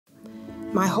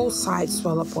My whole side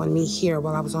swelled up on me here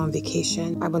while I was on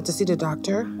vacation. I went to see the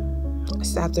doctor.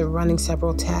 So after running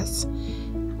several tests,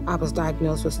 I was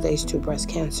diagnosed with stage 2 breast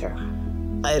cancer.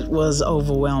 It was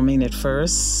overwhelming at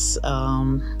first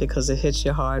because it hits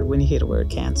you hard when you hear the word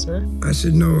cancer. I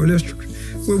said, no,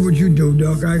 what would you do,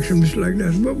 Doc? I asked him just like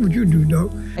that. What would you do,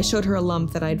 Doc? I showed her a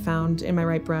lump that I'd found in my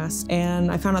right breast, and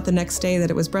I found out the next day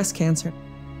that it was breast cancer.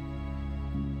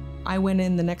 I went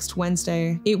in the next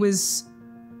Wednesday. It was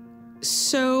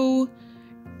so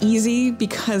easy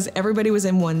because everybody was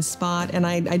in one spot, and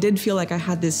I did feel like I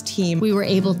had this team. We were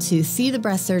able to see the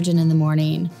breast surgeon in the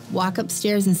morning, walk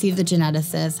upstairs and see the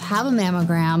geneticist, have a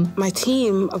mammogram. My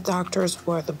team of doctors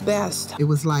were the best. It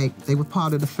was like they were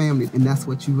part of the family, and that's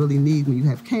what you really need when you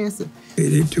have cancer.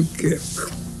 They took care of her.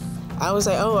 I was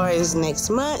like, oh, it's next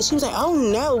month. She was like, oh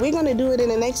no, we're gonna do it in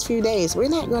the next few days. We're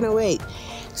not gonna wait.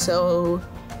 So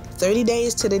 30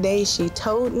 days to the day she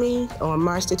told me, on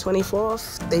March the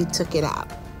 24th, they took it out.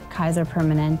 Kaiser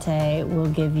Permanente will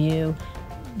give you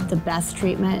the best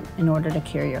treatment in order to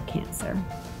cure your cancer.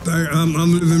 I'm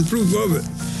living proof of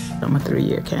it. I'm a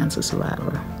 3-year cancer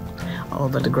survivor, all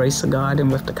by the grace of God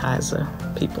and with the Kaiser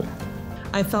people.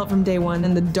 I felt from day one,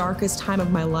 in the darkest time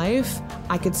of my life,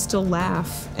 I could still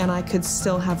laugh, and I could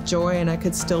still have joy, and I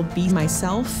could still be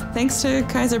myself, thanks to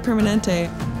Kaiser Permanente.